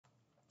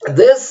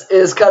This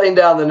is Cutting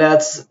Down the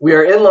Nets. We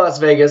are in Las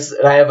Vegas,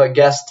 and I have a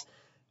guest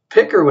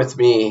picker with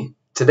me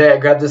today. I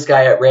grabbed this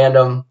guy at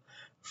random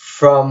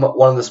from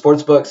one of the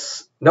sports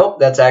books. Nope,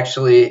 that's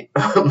actually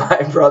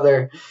my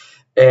brother,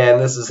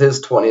 and this is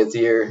his 20th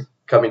year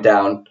coming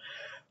down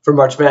for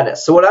March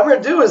Madness. So what I'm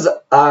going to do is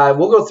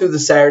we'll go through the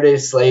Saturday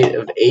slate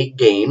of 8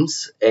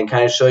 games and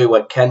kind of show you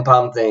what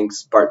KenPom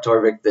thinks, Bart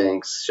Torvik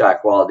thinks, shot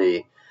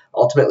quality,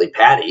 ultimately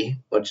Paddy,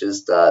 which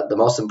is the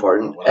most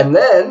important, and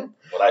then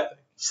what I think.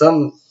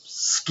 Some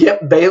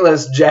Skip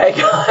Bayless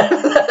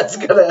Jagon that's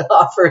going to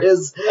offer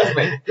his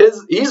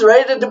he's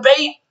ready to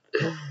debate.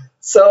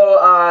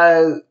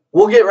 So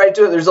we'll get right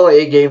to it. There's only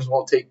 8 games,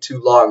 won't take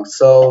too long.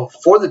 So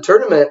for the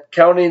tournament,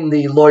 counting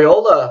the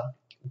Loyola,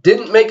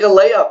 didn't make a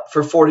layup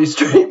for 40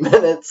 straight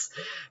minutes.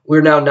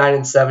 We're now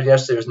 9-7.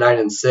 Yesterday was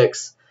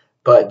 9-6.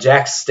 But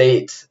Jack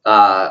State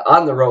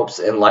on the ropes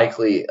and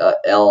likely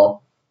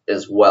L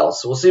as well.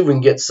 So we'll see if we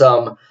can get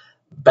some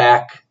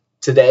back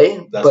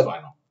today. That's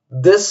final.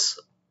 This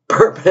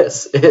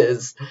purpose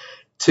is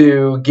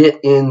to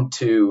get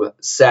into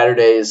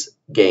Saturday's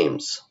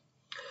games.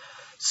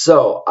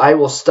 So I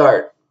will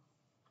start.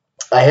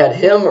 I had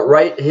him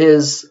write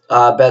his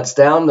bets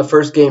down. The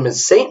first game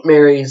is St.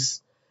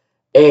 Mary's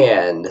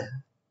and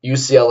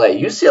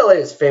UCLA. UCLA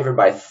is favored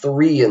by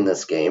 3 in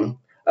this game.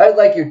 I'd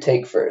like your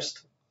take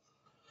first.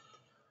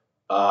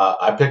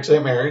 I picked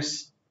St.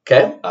 Mary's.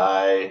 Okay.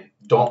 I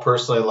don't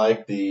personally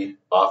like the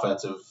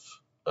offensive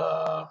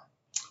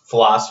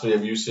philosophy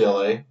of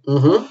UCLA.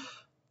 Mm-hmm.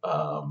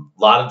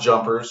 Lot of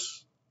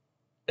jumpers,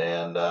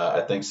 and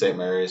I think St.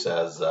 Mary's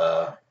has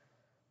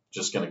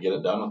just going to get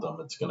it done with them.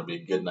 It's going to be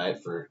a good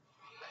night for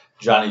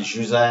Johnny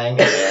Juzang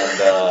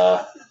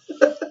and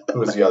who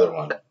was the other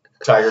one?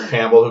 Tiger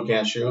Campbell, who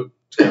can't shoot.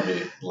 It's going to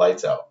be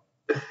lights out.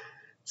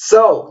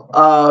 So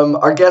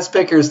our guest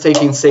picker is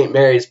taking St.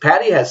 Mary's.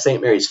 Paddy has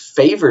St. Mary's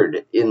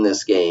favored in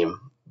this game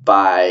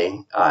by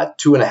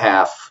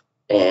 2.5,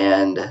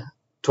 and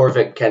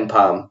Torvik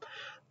KenPom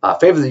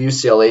favor the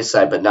UCLA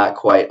side, but not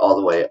quite all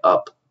the way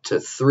up to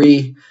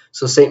 3.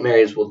 So St.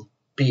 Mary's will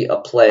be a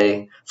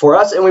play for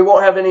us, and we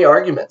won't have any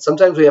argument.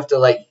 Sometimes we have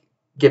to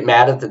get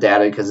mad at the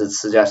data because it's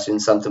suggesting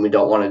something we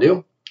don't want to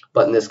do,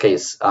 but in this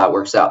case, it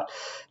works out.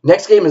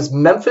 Next game is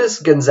Memphis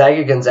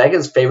Gonzaga. Gonzaga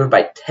is favored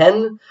by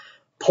 10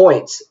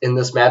 points in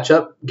this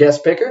matchup.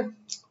 Guest picker?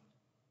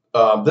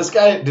 This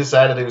guy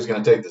decided he was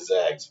going to take the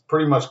Zags,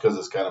 pretty much because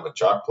it's kind of a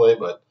chalk play,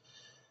 but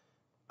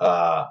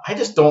I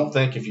just don't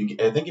think if you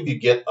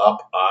get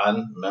up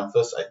on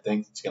Memphis, I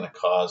think it's going to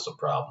cause some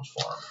problems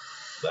for him.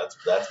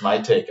 That's my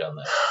take on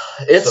that.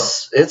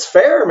 It's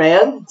fair,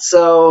 man.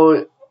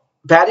 So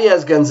Paddy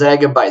has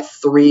Gonzaga by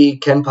 3,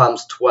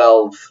 KenPom's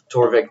 12,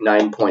 Torvik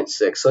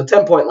 9.6. So a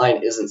 10-point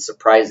line isn't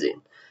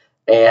surprising.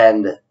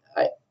 And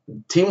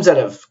teams that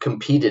have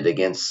competed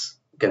against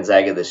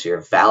Gonzaga this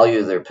year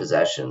value their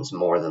possessions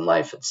more than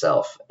life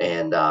itself.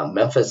 And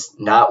Memphis,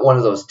 not one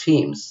of those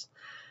teams.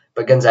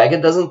 But Gonzaga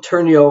doesn't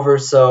turn you over,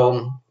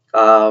 so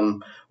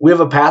we have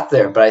a path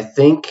there. But I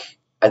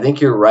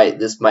think you're right.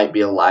 This might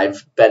be a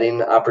live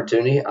betting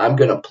opportunity. I'm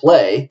going to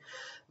play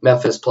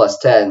Memphis plus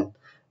 10,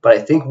 but I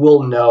think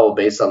we'll know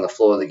based on the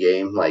flow of the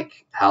game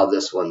how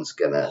this one's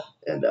going to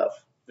end up.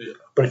 Yeah.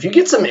 But if you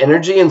get some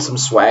energy and some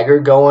swagger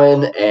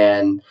going,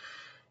 and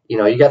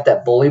you got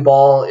that bully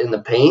ball in the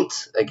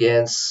paint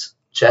against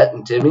Chet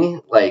and Timmy,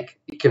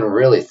 you can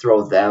really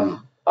throw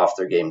them off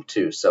their game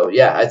too. So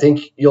yeah, I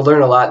think you'll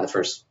learn a lot in the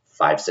first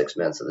 5-6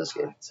 minutes of this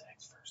game.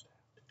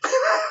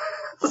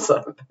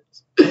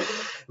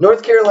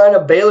 North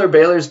Carolina, Baylor.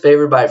 Baylor's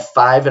favored by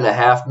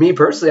 5.5. Me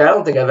personally, I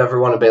don't think I've ever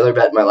won a Baylor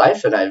bet in my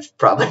life, and I've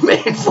probably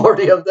made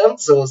 40 of them.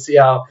 So we'll see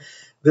how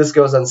this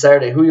goes on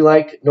Saturday. Who you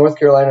like, North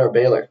Carolina or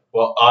Baylor?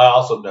 Well, I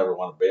also never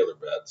won a Baylor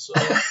bet, so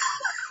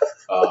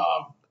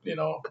between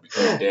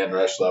Dan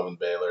Reschlev and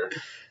Baylor,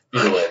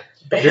 either way,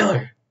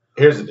 Baylor.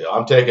 Here's the deal.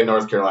 I'm taking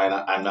North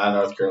Carolina. I'm not a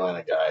North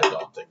Carolina guy. I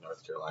don't think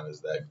North Carolina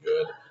is that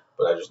good.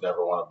 But I just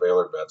never won a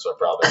Baylor bet, so I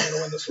probably ain't going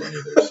to win this one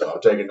either. So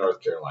I'm taking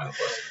North Carolina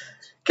plus.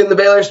 Can the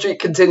Baylor streak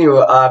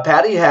continue?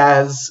 Paddy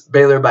has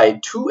Baylor by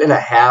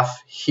 2.5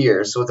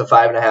 here. So with a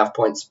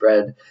 5.5-point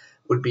spread,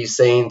 would be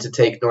saying to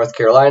take North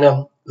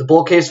Carolina. The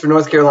bull case for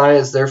North Carolina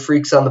is they're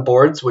freaks on the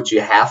boards, which you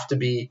have to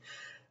be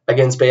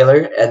against Baylor.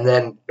 And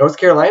then North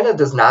Carolina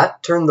does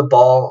not turn the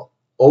ball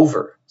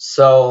over.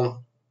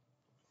 So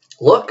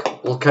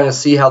look, we'll kind of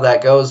see how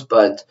that goes.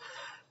 But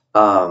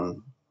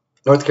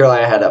North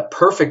Carolina had a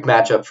perfect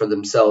matchup for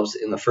themselves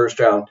in the first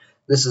round.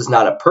 This is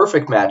not a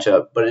perfect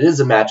matchup, but it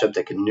is a matchup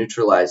that can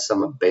neutralize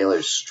some of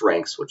Baylor's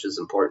strengths, which is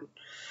important.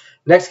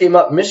 Next game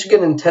up,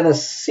 Michigan and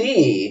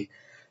Tennessee.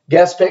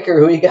 Guest picker,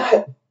 who you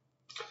got?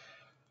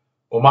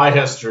 Well, my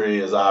history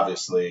is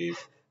obviously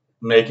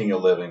making a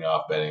living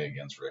off betting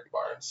against Rick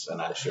Barnes,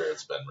 and I'm sure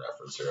it's been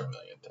referenced here a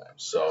million times.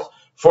 So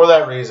for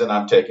that reason,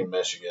 I'm taking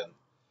Michigan.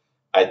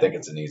 I think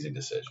it's an easy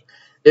decision.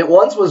 It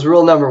once was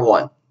rule number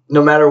 1.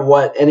 No matter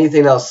what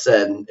anything else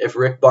said, if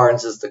Rick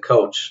Barnes is the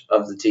coach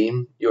of the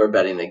team, you are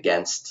betting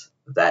against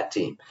that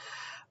team.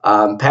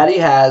 Paddy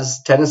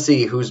has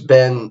Tennessee, who's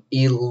been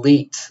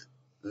elite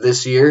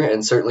this year,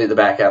 and certainly the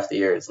back half of the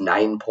year. It's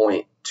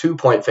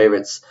 2-point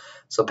favorites.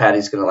 So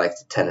Paddy's going to like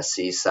the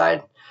Tennessee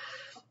side.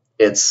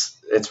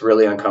 It's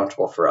really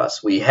uncomfortable for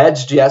us. We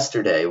hedged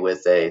yesterday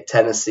with a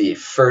Tennessee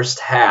first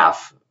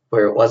half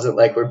where it wasn't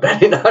like we're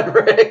betting on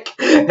Rick,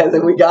 and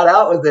then we got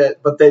out with it.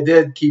 But they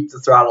did keep the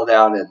throttle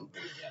down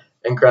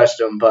and crushed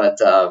them. But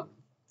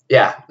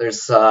yeah,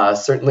 there's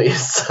certainly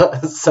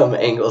some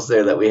angles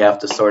there that we have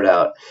to sort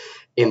out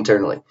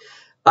internally.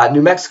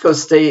 New Mexico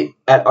State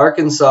at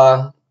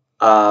Arkansas.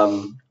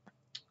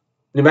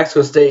 New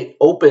Mexico State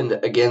opened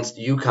against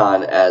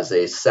UConn as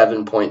a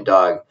 7-point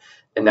dog,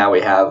 and now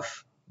we have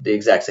the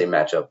exact same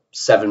matchup,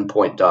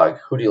 7-point dog.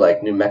 Who do you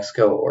like, New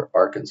Mexico or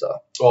Arkansas?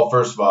 Well,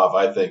 first of all,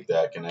 I think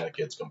that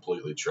Connecticut's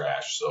completely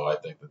trash, so I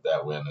think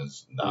that win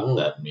is not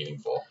that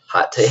meaningful.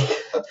 Hot take.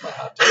 That's my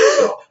hot take.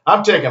 So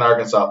I'm taking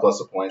Arkansas plus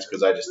the points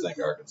because I just think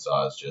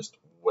Arkansas is just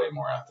way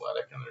more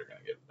athletic and they're going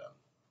to get it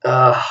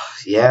done.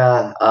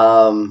 Yeah.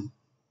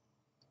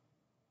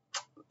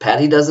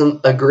 Paddy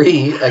doesn't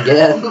agree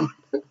again.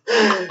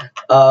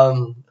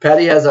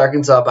 Paddy has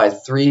Arkansas by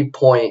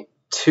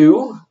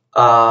 3.2.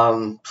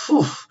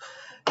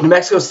 New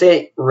Mexico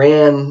State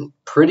ran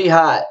pretty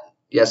hot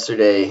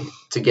yesterday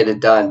to get it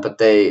done, but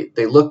they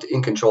looked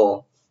in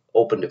control,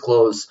 open to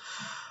close.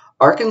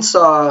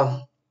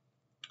 Arkansas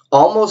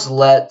almost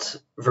let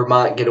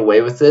Vermont get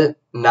away with it,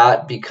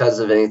 not because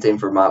of anything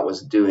Vermont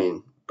was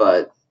doing,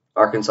 but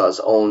Arkansas's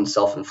own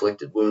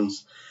self-inflicted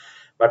wounds.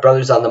 My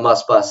brother's on the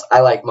Muss bus. I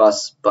like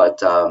Muss,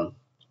 but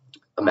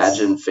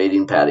imagine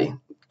fading Paddy.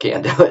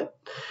 Can't do it.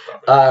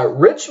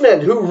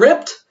 Richmond, who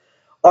ripped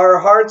our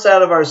hearts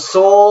out of our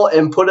soul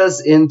and put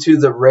us into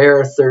the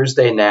rare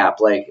Thursday nap.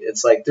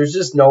 It's like there's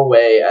just no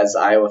way as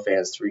Iowa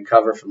fans to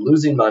recover from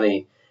losing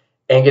money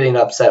and getting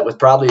upset with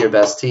probably your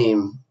best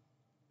team.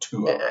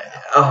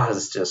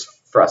 It's just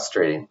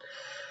frustrating.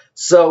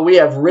 So we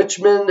have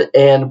Richmond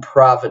and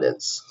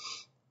Providence.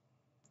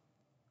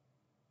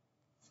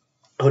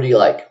 Who do you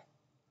like?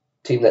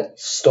 Team that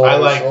stole. I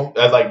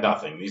like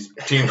nothing. These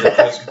teams are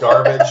just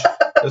garbage.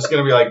 This is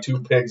going to be like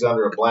two pigs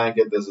under a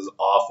blanket. This is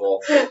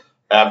awful. I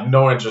have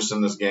no interest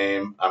in this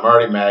game. I'm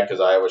already mad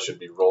because Iowa should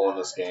be rolling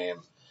this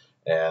game.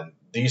 And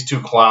these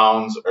two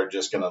clowns are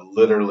just going to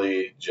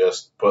literally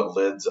just put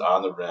lids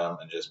on the rim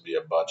and just be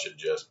a bunch of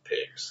just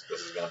pigs.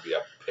 This is going to be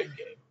a pig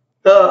game.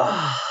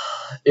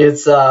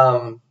 It's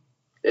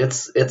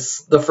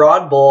the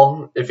fraud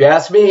bowl. If you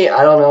ask me,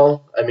 I don't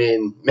know. I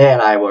mean,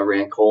 man, Iowa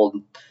ran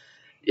cold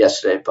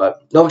yesterday,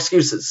 but no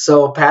excuses.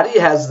 So Paddy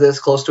has this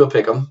close to a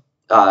pick'em.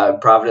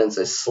 Providence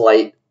a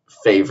slight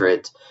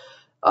favorite.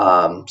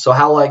 So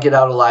how will I get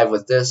out alive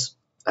with this?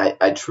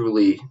 I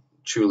truly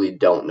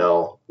don't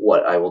know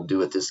what I will do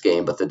with this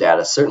game, but the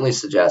data certainly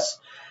suggests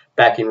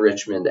backing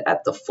Richmond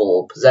at the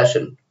full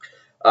possession.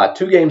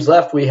 2 games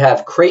left. We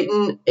have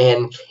Creighton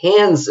and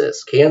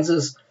Kansas.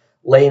 Kansas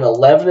laying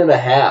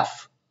 11.5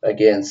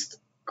 against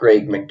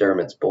Greg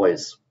McDermott's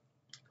boys.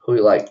 Who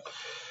you like?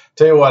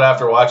 Tell you what,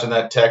 after watching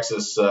that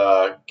Texas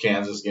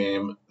Kansas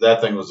game,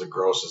 that thing was the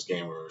grossest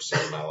game I've ever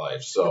seen in my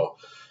life. So,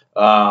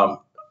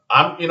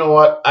 you know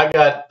what? I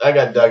got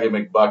Dougie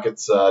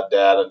McBucket's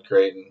dad and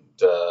Creighton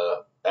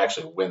to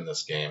actually win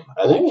this game.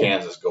 I think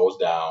Kansas goes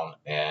down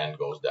and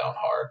goes down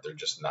hard. They're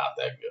just not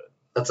that good.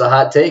 That's a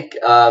hot take.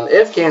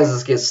 If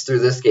Kansas gets through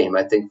this game,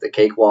 I think the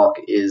cakewalk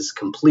is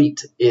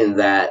complete in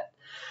that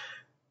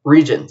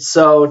region.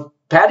 So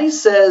Paddy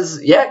says,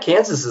 yeah,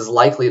 Kansas is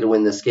likely to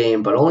win this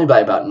game, but only by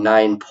about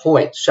 9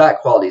 points. Shot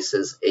quality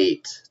says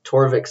 8.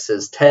 Torvik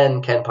says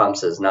 10. KenPom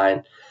says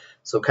 9.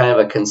 So kind of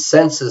a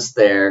consensus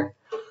there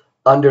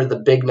under the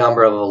big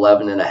number of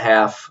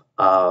 11.5.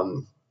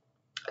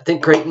 I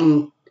think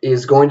Creighton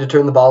is going to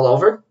turn the ball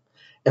over,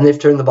 and they've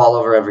turned the ball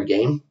over every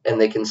game, and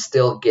they can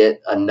still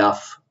get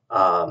enough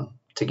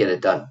to get it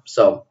done.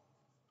 So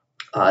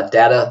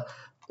data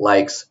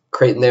likes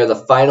Creighton there. The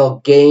final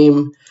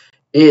game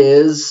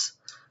is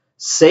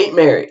St.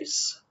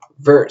 Mary's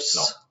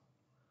versus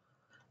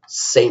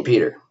St.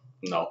 Peter.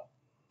 No.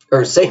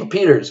 Or St.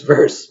 Peter's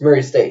versus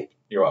Murray State.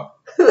 You're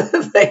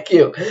welcome. Thank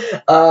you.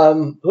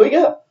 Who we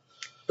got?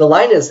 The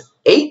line is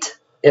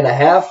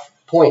 8.5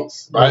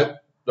 points. Right.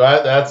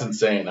 That's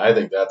insane. I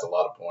think that's a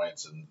lot of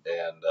points. And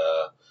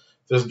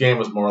if this game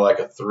was more like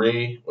a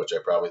 3, which I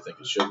probably think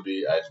it should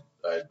be,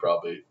 I'd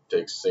probably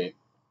take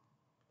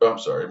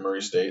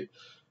Murray State.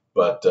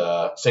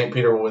 But St.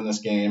 Peter will win this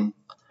game.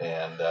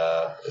 And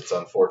it's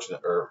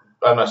unfortunate, or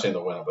I'm not saying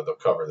they'll win it, but they'll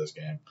cover this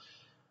game.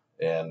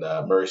 And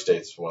Murray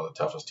State's one of the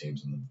toughest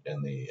teams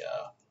in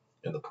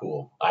the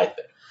pool, I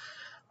think.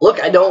 Look,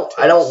 I don't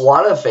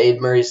want to fade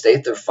Murray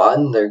State. They're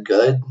fun, they're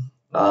good,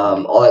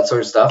 all that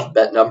sort of stuff.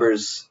 Bet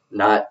numbers,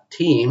 not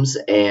teams,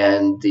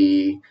 and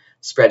the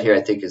spread here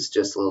I think is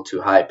just a little too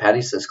high.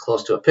 Paddy says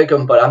close to a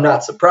pick'em, but I'm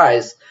not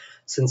surprised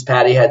since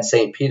Paddy had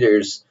St.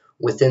 Peter's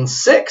within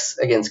 6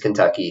 against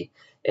Kentucky.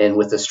 And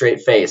with a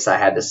straight face, I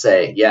had to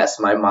say, yes,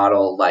 my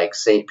model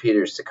likes St.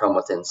 Peter's to come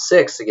within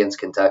 6 against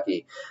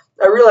Kentucky.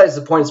 I realize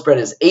the point spread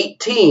is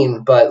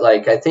 18, but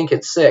I think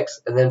it's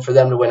 6. And then for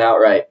them to win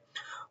outright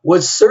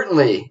was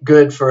certainly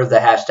good for the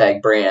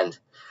hashtag brand.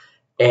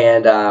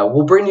 And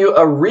we'll bring you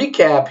a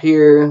recap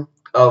here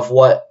of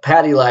what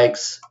Paddy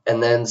likes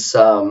and then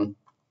some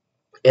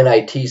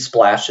NIT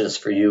splashes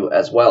for you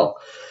as well.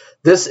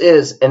 This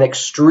is an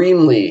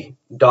extremely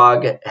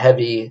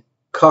dog-heavy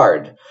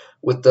card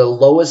with the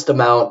lowest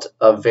amount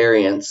of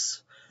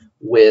variance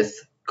with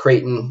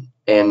Creighton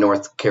and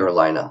North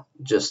Carolina,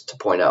 just to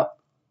point out.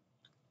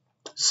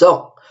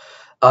 So,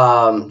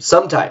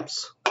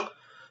 sometimes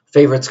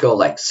favorites go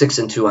like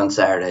 6-2 on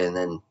Saturday and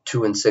then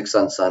 2-6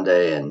 on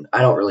Sunday, and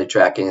I don't really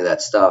track any of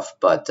that stuff,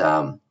 but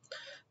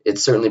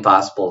it's certainly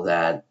possible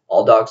that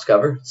all dogs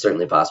cover. It's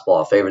certainly possible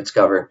all favorites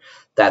cover.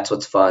 That's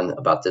what's fun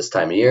about this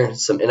time of year.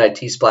 Some NIT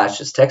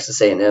splashes. Texas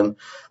A&M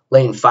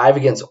laying 5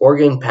 against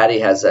Oregon. Paddy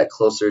has that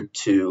closer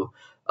to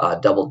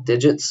double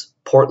digits.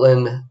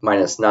 Portland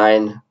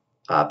 -9.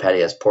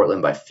 Paddy has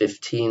Portland by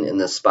 15 in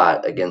this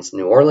spot against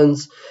New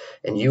Orleans.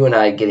 And you and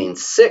I getting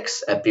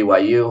 6 at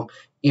BYU.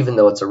 Even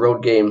though it's a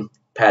road game,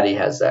 Paddy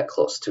has that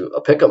close to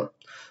a pick'em.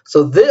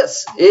 So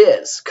this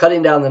is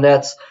Cutting Down the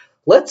Nets.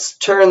 Let's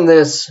turn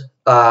this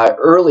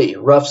early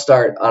rough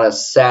start on a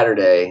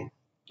Saturday.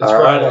 It's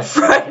Friday. On a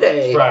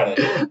Friday. It's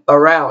Friday.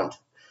 Around.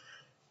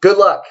 Good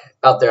luck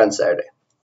out there on Saturday.